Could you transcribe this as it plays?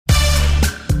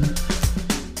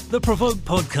The PRovoke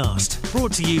podcast,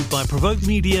 brought to you by PRovoke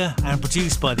Media and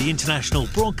produced by the international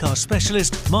broadcast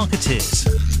specialist Marketeers.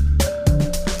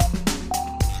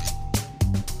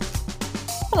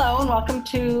 Hello and welcome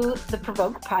to the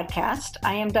PRovoke podcast.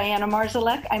 I am Diana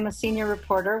Marszalek. I'm a senior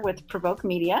reporter with PRovoke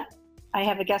Media. I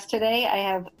have a guest today. I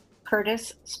have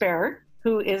Curtis Sparrer,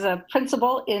 who is a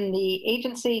principal in the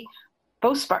agency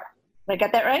Bospar. Did I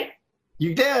get that right?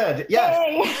 You did, yes.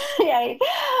 Yay. Yay.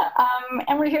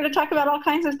 And we're here to talk about all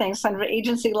kinds of things, kind of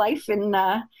agency life in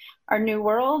our new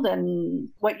world and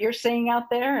what you're seeing out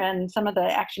there and some of the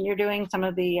action you're doing, some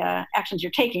of the actions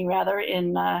you're taking, rather,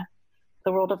 in the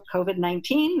world of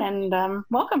COVID-19. And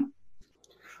welcome.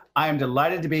 I am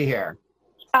delighted to be here.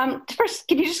 First,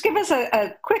 can you just give us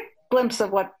a quick glimpse of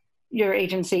what your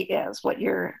agency is, what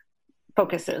your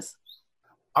focus is?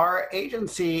 Our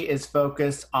agency is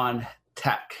focused on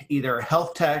tech, either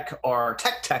health tech or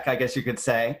tech, I guess you could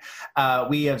say.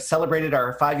 We have celebrated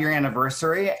our 5-year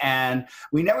anniversary, and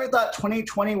we never thought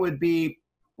 2020 would be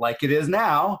like it is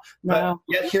now, but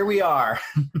yet here we are.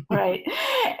 Right.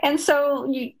 And so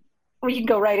we can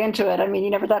go right into it. I mean, you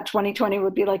never thought 2020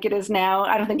 would be like it is now.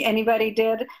 I don't think anybody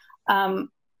did.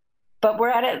 But we're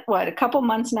at it, a couple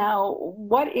months now.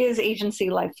 What is agency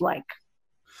life like?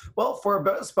 Well, for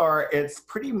Bospar, it's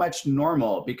pretty much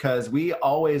normal because we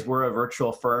always were a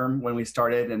virtual firm when we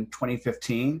started in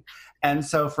 2015. And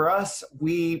so for us,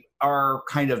 we are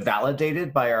kind of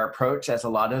validated by our approach, as a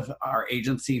lot of our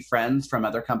agency friends from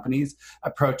other companies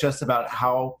approach us about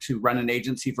how to run an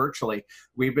agency virtually.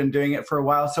 We've been doing it for a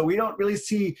while, so we don't really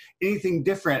see anything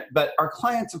different. But our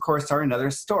clients, of course, are another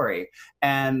story.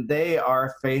 And they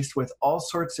are faced with all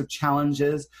sorts of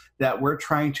challenges that we're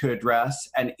trying to address.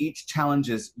 And each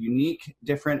challenge is unique,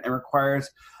 different, and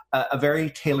requires a very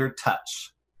tailored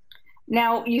touch.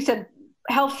 Now, you said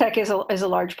health tech is a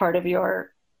large part of your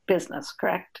business,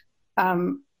 correct?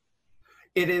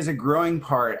 It is a growing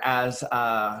part as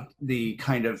the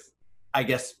kind of, I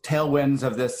guess, tailwinds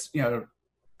of this,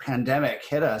 pandemic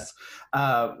hit us.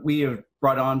 We have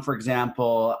brought on, for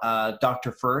example,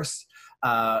 Dr. First,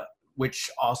 which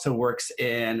also works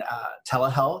in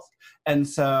telehealth. And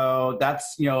so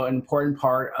that's, an important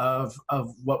part of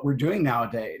what we're doing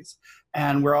nowadays.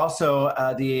 And we're also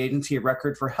the agency of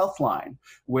record for Healthline,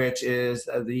 which is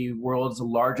the world's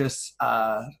largest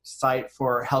site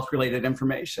for health-related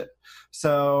information.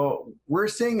 So we're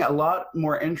seeing a lot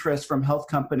more interest from health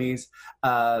companies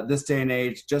this day and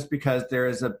age, just because there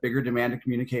is a bigger demand to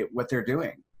communicate what they're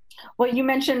doing. Well, you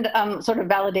mentioned sort of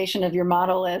validation of your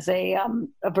model as a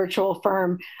virtual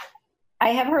firm.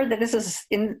 I have heard that this is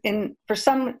for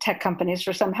some tech companies,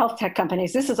 for some health tech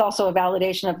companies, this is also a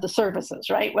validation of the services,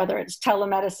 right? Whether it's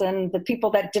telemedicine, the people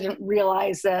that didn't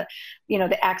realize the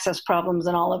access problems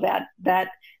and all of that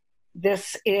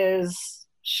this is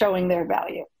showing their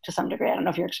value to some degree. I don't know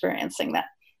if you're experiencing that.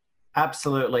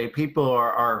 Absolutely. People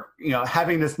are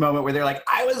having this moment where they're like,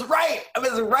 I was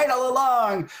right all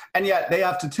along. And yet they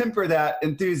have to temper that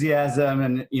enthusiasm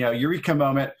and, eureka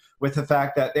moment with the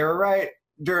fact that they were right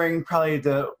during probably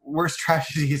the worst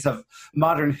tragedies of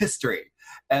modern history.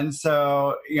 And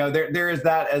so, there is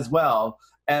that as well.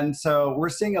 And so we're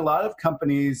seeing a lot of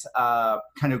companies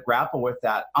kind of grapple with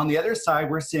that. On the other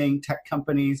side, we're seeing tech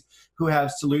companies who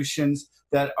have solutions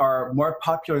that are more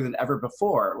popular than ever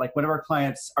before. Like one of our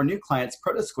clients, our new clients,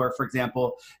 Protoscore, for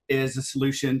example, is a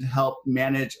solution to help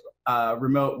manage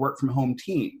remote work from home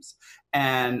teams.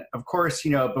 And of course,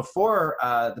 before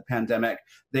the pandemic,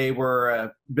 they were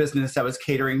a business that was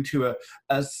catering to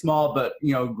a small but,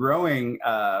 growing,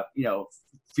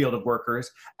 field of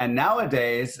workers. And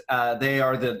nowadays, they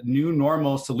are the new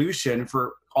normal solution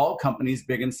for all companies,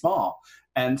 big and small.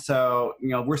 And so,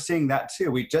 we're seeing that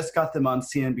too. We just got them on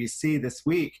CNBC this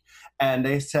week, and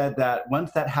they said that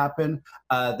once that happened,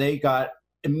 they got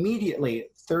immediately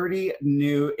 30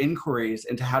 new inquiries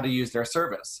into how to use their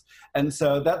service. And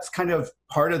so that's kind of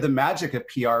part of the magic of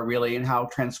PR, really, and how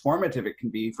transformative it can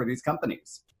be for these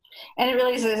companies. And it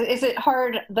really is it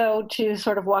hard, though, to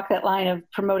sort of walk that line of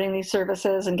promoting these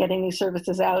services and getting these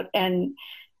services out, and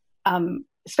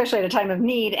especially at a time of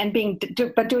need, and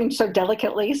doing so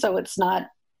delicately so it's not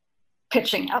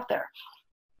pitching out there?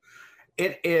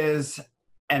 It is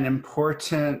an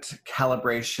important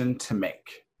calibration to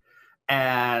make.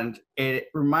 And it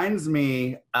reminds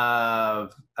me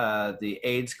of the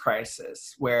AIDS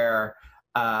crisis, where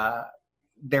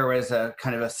there was a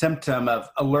kind of a symptom of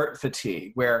alert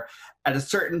fatigue, where at a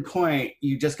certain point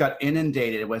you just got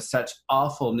inundated with such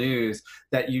awful news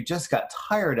that you just got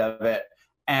tired of it,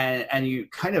 and you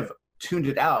kind of tuned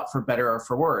it out, for better or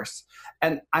for worse.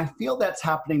 And I feel that's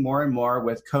happening more and more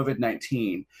with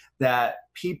COVID-19, that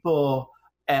people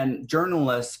and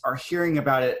journalists are hearing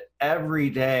about it every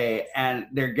day, and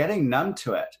they're getting numb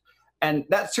to it. And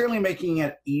that's certainly making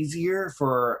it easier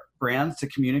for brands to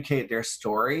communicate their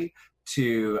story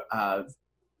to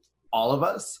all of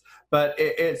us. But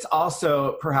it's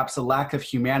also perhaps a lack of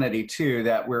humanity, too,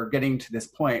 that we're getting to this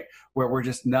point where we're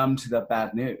just numb to the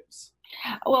bad news.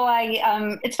 Well,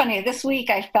 it's funny. This week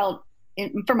I felt,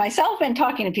 for myself and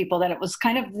talking to people, that it was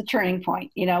kind of the turning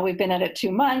point. You know, we've been at it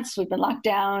 2 months, we've been locked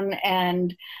down,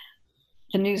 and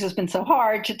the news has been so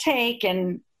hard to take.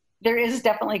 And there is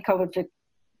definitely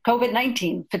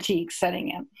COVID-19 fatigue setting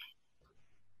in.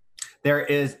 There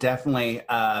is definitely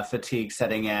fatigue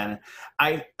setting in.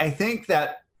 I think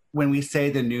that when we say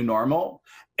the new normal,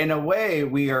 in a way,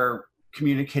 we are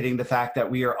communicating the fact that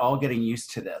we are all getting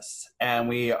used to this, and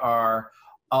we are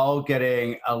all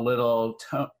getting a little,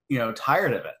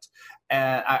 tired of it.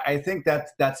 And I think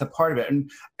that's a part of it.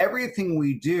 And everything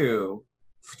we do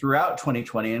throughout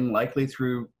 2020 and likely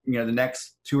through the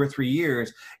next 2 or 3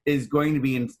 years is going to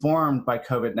be informed by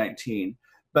COVID-19.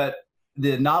 But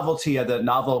the novelty of the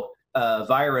novel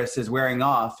virus is wearing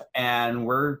off, and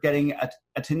we're getting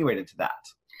attenuated to that.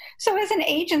 So as an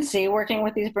agency working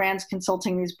with these brands,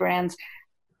 consulting these brands,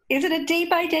 is it a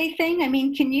day-by-day thing? I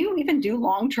mean, can you even do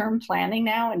long-term planning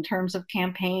now in terms of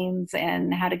campaigns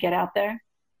and how to get out there?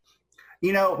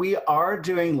 We are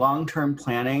doing long-term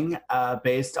planning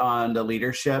based on the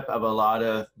leadership of a lot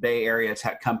of Bay Area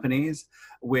tech companies.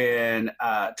 When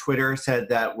Twitter said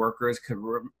that workers could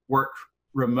work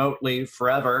remotely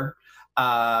forever,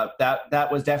 that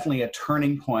was definitely a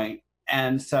turning point.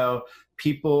 And so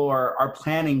people are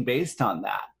planning based on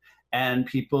that. And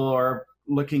people are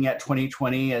looking at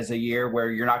 2020 as a year where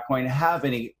you're not going to have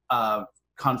any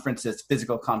conferences,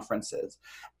 physical conferences.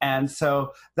 And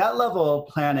so that level of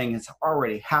planning has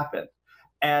already happened.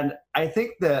 And I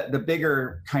think the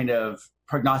bigger kind of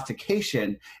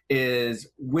prognostication is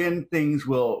when things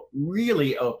will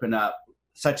really open up,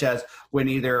 such as when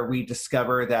either we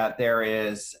discover that there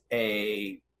is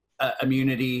a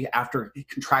immunity after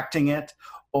contracting it,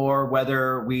 or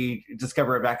whether we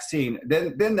discover a vaccine,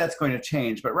 then that's going to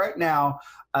change. But right now,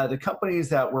 the companies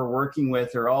that we're working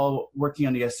with are all working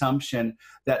on the assumption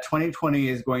that 2020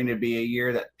 is going to be a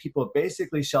year that people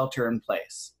basically shelter in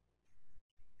place.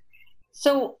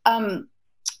 So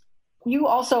you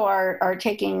also are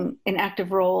taking an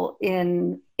active role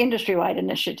in industry-wide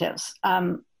initiatives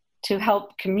to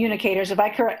help communicators, if I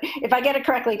get it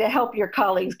correctly, to help your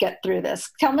colleagues get through this.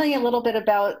 Tell me a little bit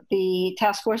about the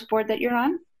task force board that you're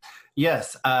on.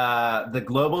 Yes, the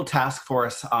Global Task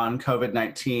Force on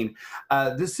COVID-19.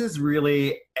 This is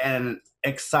really an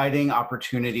exciting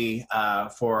opportunity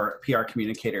for PR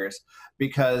communicators,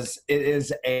 because it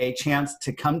is a chance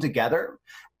to come together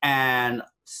and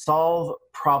solve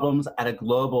problems at a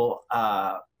global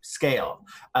scale.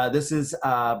 This is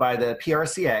by the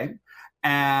PRCA.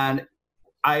 And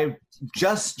I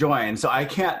just joined, so I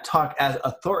can't talk as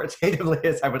authoritatively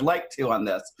as I would like to on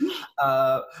this.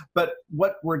 But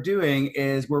what we're doing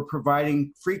is we're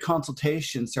providing free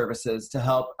consultation services to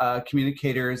help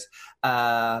communicators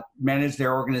manage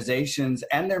their organizations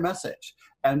and their message.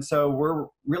 And so we're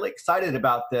really excited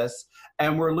about this,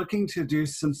 and we're looking to do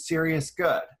some serious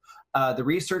good. The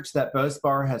research that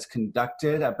Bospar has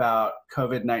conducted about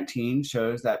COVID-19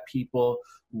 shows that people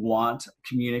want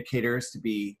communicators to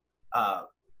be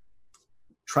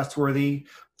trustworthy,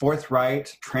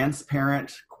 forthright,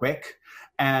 transparent, quick.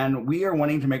 And we are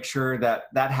wanting to make sure that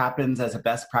that happens as a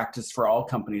best practice for all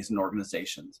companies and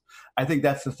organizations. I think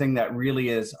that's the thing that really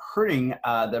is hurting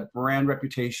the brand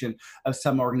reputation of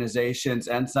some organizations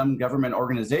and some government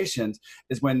organizations,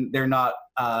 is when they're not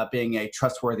being a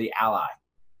trustworthy ally.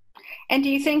 And do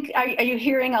you think, are you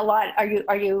hearing a lot, are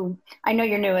you, I know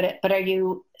you're new at it, but are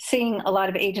you seeing a lot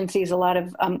of agencies, a lot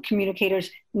of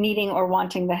communicators needing or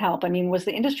wanting the help? I mean, was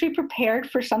the industry prepared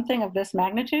for something of this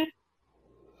magnitude?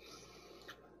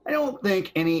 I don't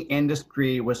think any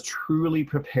industry was truly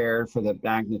prepared for the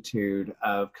magnitude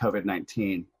of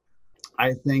COVID-19.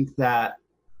 I think that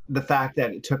the fact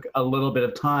that it took a little bit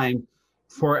of time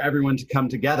for everyone to come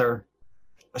together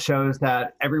shows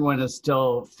that everyone is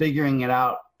still figuring it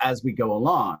out as we go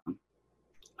along.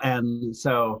 And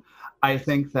so I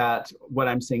think that what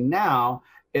I'm seeing now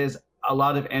is a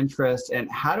lot of interest in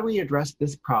how do we address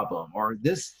this problem, or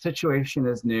this situation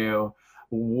is new.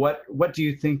 What do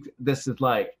you think this is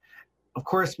like? Of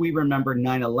course, we remember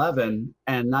 9/11,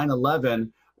 and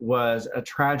 9/11 was a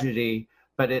tragedy,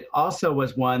 but it also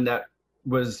was one that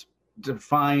was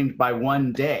defined by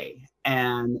one day.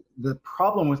 And the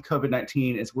problem with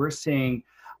COVID-19 is we're seeing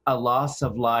a loss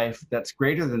of life that's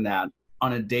greater than that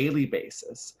on a daily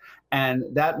basis. And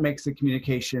that makes the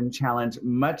communication challenge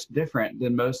much different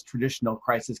than most traditional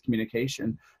crisis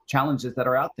communication challenges that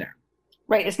are out there.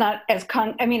 Right. It's not as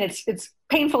it's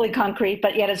painfully concrete,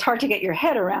 but yet it's hard to get your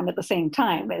head around at the same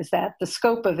time, is that the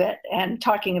scope of it and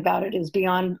talking about it is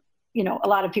beyond, a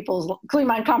lot of people's, including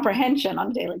my comprehension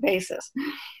on a daily basis.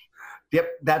 Yep,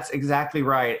 that's exactly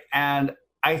right. And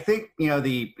I think,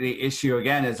 the issue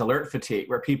again is alert fatigue,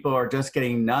 where people are just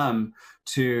getting numb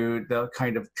to the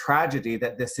kind of tragedy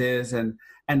that this is and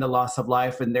the loss of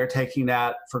life. And they're taking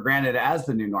that for granted as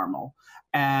the new normal.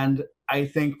 And I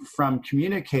think from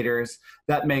communicators,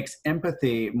 that makes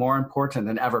empathy more important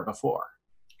than ever before.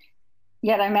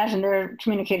 Yet I imagine their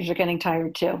communicators are getting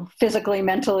tired too, physically,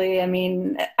 mentally. I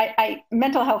mean,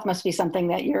 mental health must be something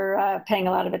that you're paying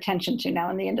a lot of attention to now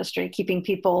in the industry, keeping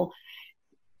people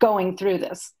going through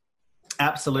this.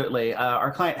 Absolutely.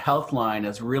 Our client Healthline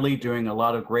is really doing a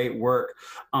lot of great work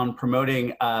on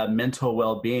promoting mental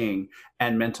well-being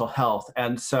and mental health.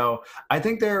 And so I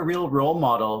think they're a real role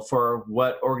model for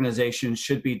what organizations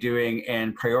should be doing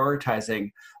in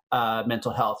prioritizing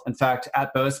mental health. In fact,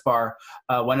 at Bospar,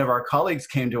 one of our colleagues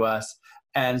came to us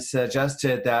and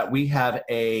suggested that we have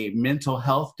a mental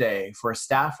health day for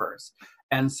staffers.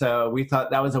 And so we thought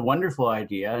that was a wonderful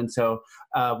idea. And so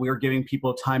we were giving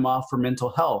people time off for mental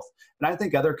health. And I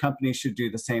think other companies should do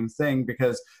the same thing,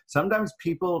 because sometimes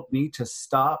people need to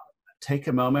stop, take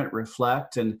a moment,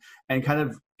 reflect, and kind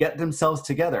of get themselves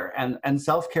together. And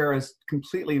self-care is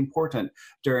completely important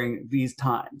during these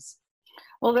times.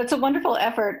 Well, that's a wonderful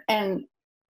effort. And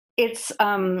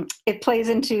it plays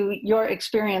into your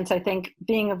experience, I think,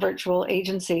 being a virtual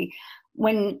agency.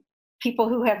 When people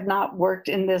who have not worked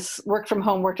in this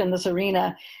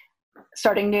arena,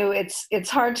 starting new, it's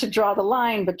hard to draw the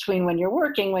line between when you're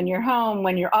working, when you're home,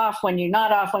 when you're off, when you're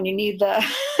not off, when you need the,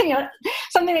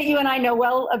 something that you and I know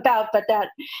well about, but that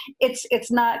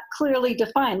it's not clearly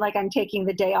defined, like I'm taking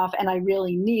the day off and I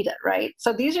really need it, right?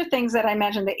 So these are things that I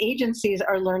imagine the agencies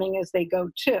are learning as they go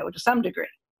too, to some degree.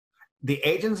 The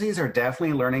agencies are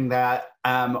definitely learning that.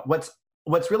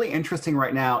 What's really interesting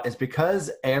right now is because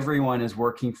everyone is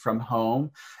working from home,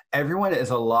 everyone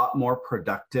is a lot more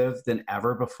productive than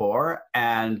ever before.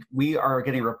 And we are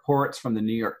getting reports from the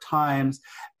New York Times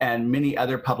and many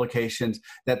other publications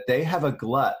that they have a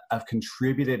glut of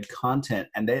contributed content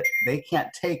and they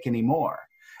can't take anymore.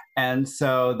 And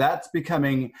so that's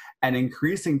becoming an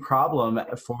increasing problem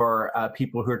for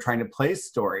people who are trying to place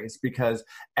stories, because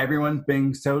everyone's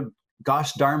being so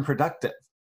gosh darn productive.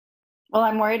 Well,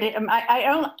 I'm worried.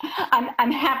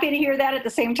 I'm happy to hear that. At the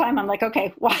same time, I'm like,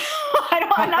 okay, well,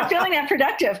 I'm not feeling that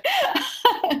productive.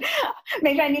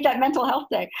 Maybe I need that mental health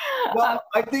day. Well,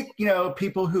 I think,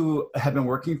 people who have been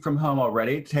working from home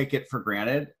already take it for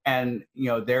granted, and,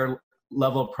 their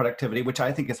level of productivity, which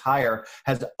I think is higher,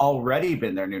 has already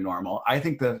been their new normal. I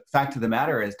think the fact of the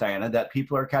matter is, Diana, that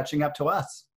people are catching up to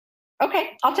us.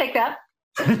 Okay, I'll take that.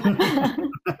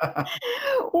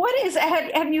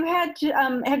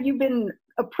 Have you been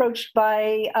approached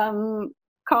by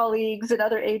colleagues at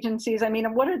other agencies? I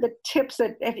mean, what are the tips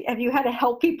that have you had to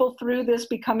help people through this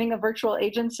becoming a virtual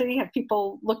agency? Have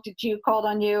people looked at you, called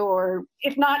on you, or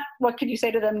if not, what could you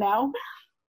say to them now?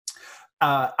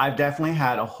 I've definitely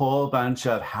had a whole bunch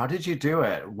of, how did you do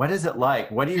it? What is it like?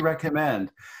 What do you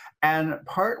recommend? And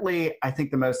partly, I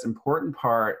think the most important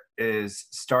part is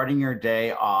starting your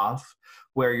day off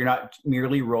where you're not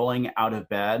merely rolling out of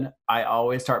bed. I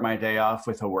always start my day off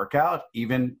with a workout,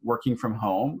 even working from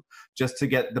home, just to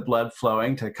get the blood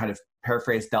flowing, to kind of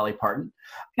paraphrase Dolly Parton.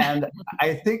 And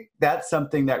I think that's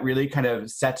something that really kind of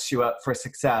sets you up for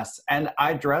success. And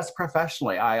I dress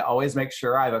professionally. I always make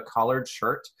sure I have a collared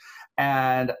shirt,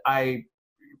 and I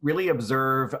really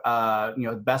observe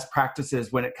best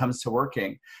practices when it comes to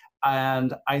working.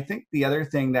 And I think the other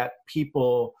thing that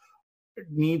people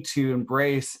need to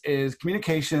embrace is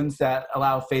communications that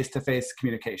allow face-to-face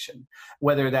communication,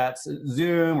 whether that's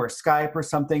Zoom or Skype or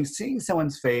something. Seeing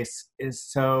someone's face is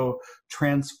so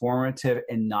transformative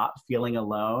in not feeling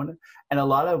alone. And a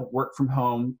lot of work from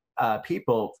home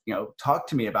people, talk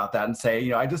to me about that and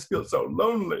say, I just feel so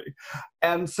lonely.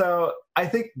 And so I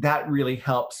think that really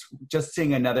helps, just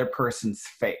seeing another person's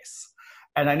face.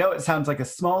 And I know it sounds like a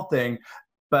small thing,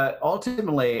 but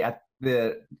ultimately at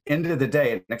the end of the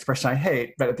day, an expression I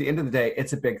hate, but at the end of the day,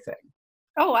 it's a big thing.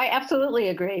 Oh, I absolutely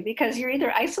agree, because you're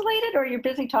either isolated or you're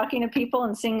busy talking to people,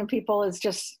 and seeing people is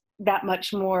just that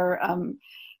much more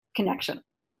connection.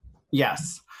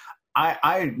 Yes.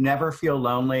 I never feel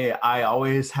lonely. I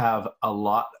always have a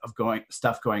lot of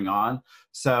stuff going on.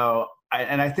 So,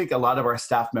 I think a lot of our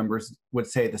staff members would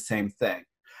say the same thing.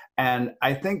 And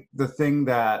I think the thing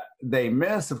that they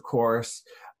miss, of course,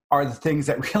 are the things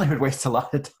that really would waste a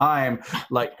lot of time,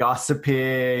 like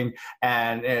gossiping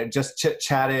and just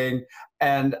chit-chatting.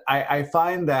 And I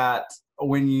find that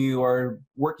when you are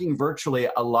working virtually,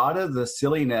 a lot of the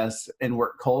silliness in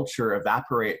work culture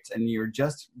evaporates and you're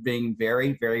just being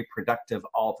very, very productive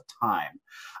all the time.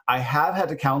 I have had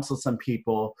to counsel some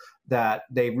people that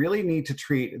they really need to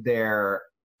treat their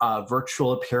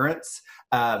virtual appearance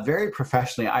very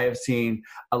professionally. I have seen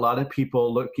a lot of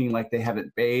people looking like they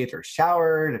haven't bathed or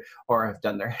showered or have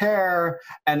done their hair.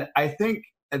 And I think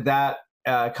that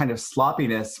kind of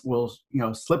sloppiness will,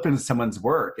 slip into someone's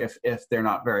work if they're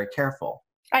not very careful.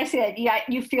 I see it. Yeah,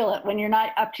 you feel it when you're not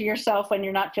up to yourself, when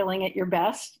you're not feeling at your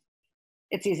best.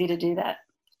 It's easy to do that.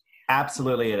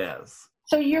 Absolutely, it is.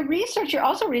 So you're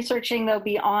also researching though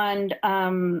beyond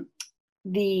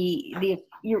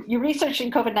you're researching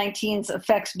COVID-19's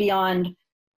effects beyond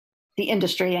the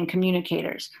industry and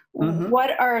communicators. Mm-hmm.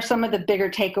 What are some of the bigger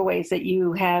takeaways that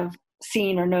you have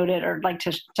seen or noted or like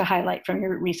to highlight from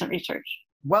your recent research?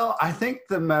 Well, I think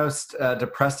the most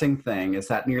depressing thing is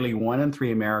that nearly 1 in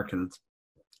 3 Americans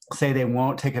say they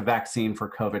won't take a vaccine for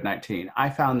COVID-19. I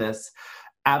found this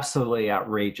absolutely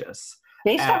outrageous.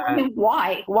 Based on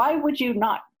why? Why would you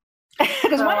not?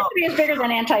 Because 1 in 3 is bigger than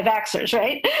anti-vaxxers,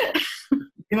 right?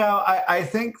 I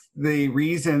think the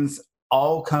reasons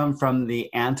all come from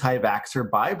the anti-vaxxer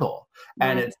Bible.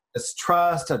 And it's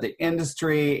distrust of the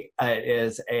industry. It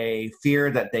is a fear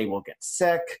that they will get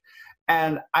sick.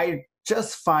 And I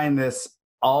just find this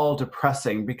all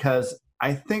depressing because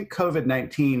I think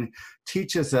COVID-19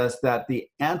 teaches us that the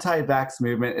anti-vax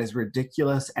movement is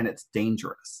ridiculous and it's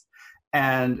dangerous.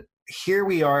 And here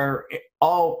we are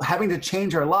all having to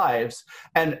change our lives,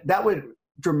 and that would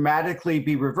dramatically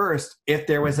be reversed if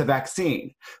there was a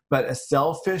vaccine. But a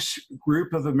selfish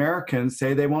group of Americans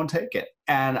say they won't take it.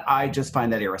 And I just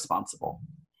find that irresponsible.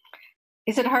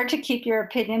 Is it hard to keep your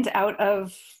opinions out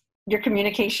of your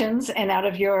communications and out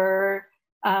of your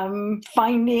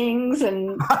findings?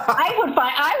 And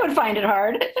I would find it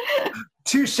hard.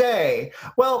 Touché.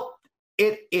 Well,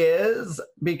 it is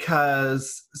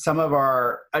because some of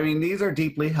these are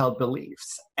deeply held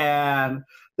beliefs. And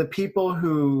the people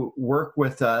who work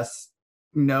with us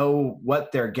know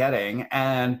what they're getting,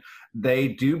 and they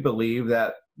do believe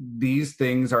that these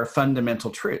things are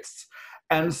fundamental truths.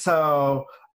 And so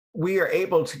we are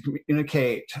able to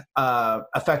communicate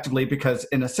effectively because,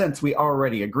 in a sense, we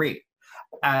already agree.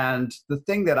 And the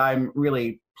thing that I'm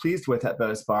really pleased with at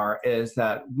Bospar is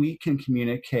that we can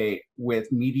communicate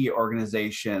with media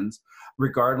organizations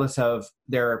regardless of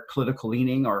their political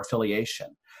leaning or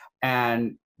affiliation.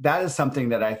 And that is something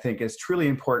that I think is truly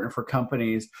important for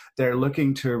companies that are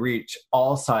looking to reach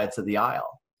all sides of the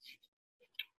aisle.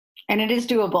 And it is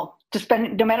doable.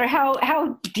 No matter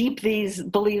how deep these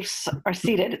beliefs are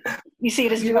seated, you see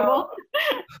it as doable?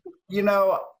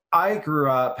 I grew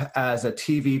up as a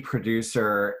TV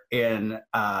producer in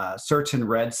certain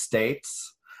red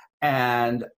states,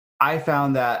 and I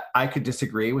found that I could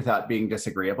disagree without being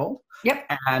disagreeable. Yep.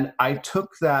 And I took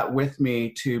that with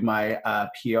me to my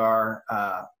PR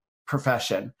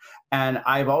profession. And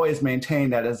I've always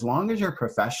maintained that as long as you're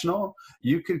professional,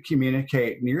 you could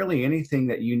communicate nearly anything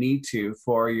that you need to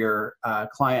for your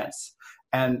clients.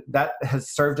 And that has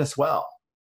served us well.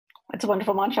 That's a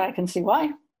wonderful mantra. I can see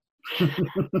why.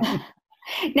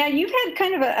 Now, you've had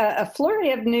kind of a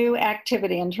flurry of new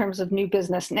activity in terms of new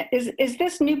business. Is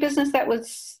this new business that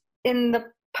was in the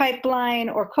pipeline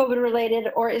or COVID related,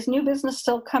 or is new business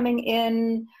still coming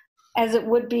in as it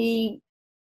would be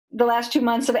the last 2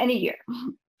 months of any year?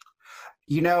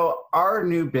 Our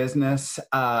new business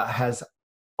has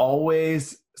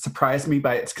always surprised me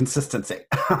by its consistency.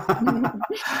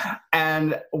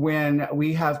 And when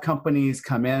we have companies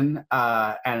come in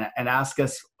and ask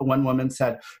us, one woman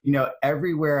said,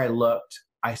 everywhere I looked,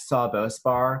 I saw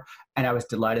Bospar and I was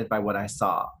delighted by what I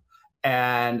saw.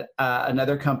 And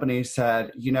another company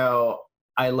said,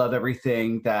 I love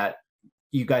everything that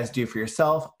you guys do for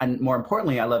yourself. And more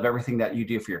importantly, I love everything that you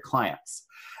do for your clients.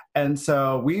 And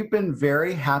so we've been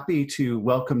very happy to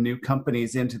welcome new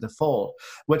companies into the fold.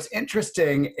 What's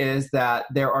interesting is that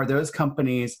there are those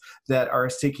companies that are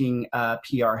seeking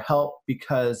PR help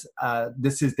because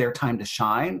this is their time to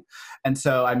shine. And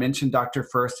so I mentioned Dr.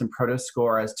 First and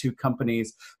Protoscore as 2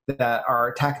 companies that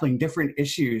are tackling different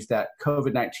issues that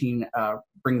COVID-19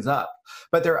 brings up.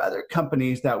 But there are other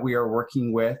companies that we are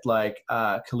working with, like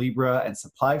Calibra and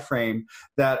SupplyFrame,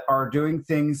 that are doing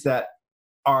things that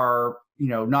are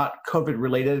not COVID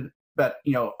related, but,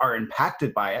 are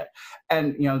impacted by it.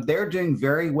 And, they're doing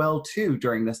very well too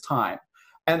during this time.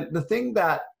 And the thing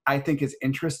that I think is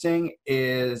interesting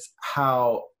is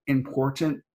how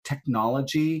important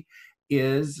technology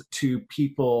is to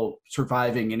people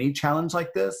surviving any challenge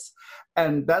like this.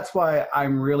 And that's why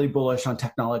I'm really bullish on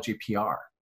technology PR.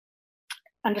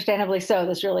 Understandably so.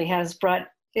 This really has brought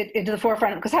it into the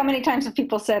forefront, because how many times have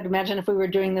people said, imagine if we were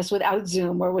doing this without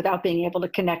Zoom or without being able to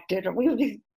connect it, or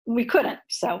we couldn't.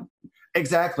 So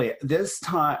exactly. This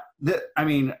time,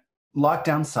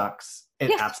 lockdown sucks.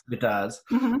 It absolutely does.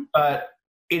 Mm-hmm. But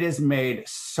it is made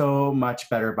so much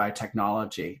better by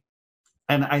technology.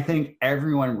 And I think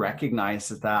everyone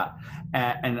recognizes that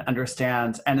and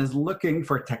understands and is looking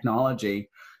for technology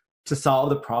to solve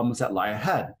the problems that lie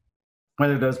ahead.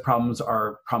 Whether those problems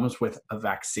are problems with a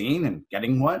vaccine and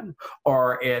getting one,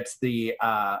 or it's the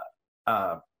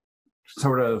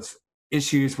sort of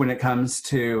issues when it comes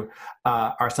to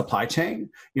our supply chain.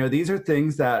 These are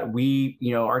things that we,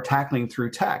 are tackling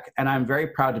through tech. And I'm very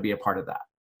proud to be a part of that.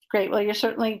 Great. Well, you're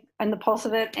certainly on the pulse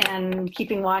of it and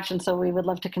keeping watch. And so we would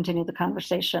love to continue the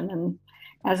conversation and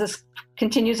as this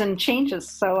continues and changes.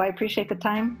 So I appreciate the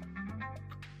time.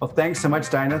 Well, thanks so much,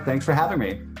 Diana. Thanks for having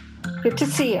me. Good to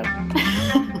see you.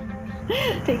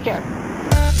 Take care.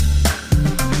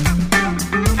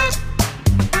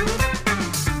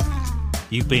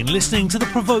 You've been listening to the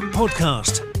PRovoke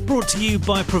podcast, brought to you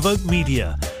by PRovoke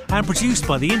Media and produced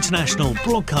by the international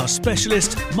broadcast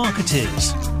specialist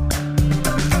Marketeers.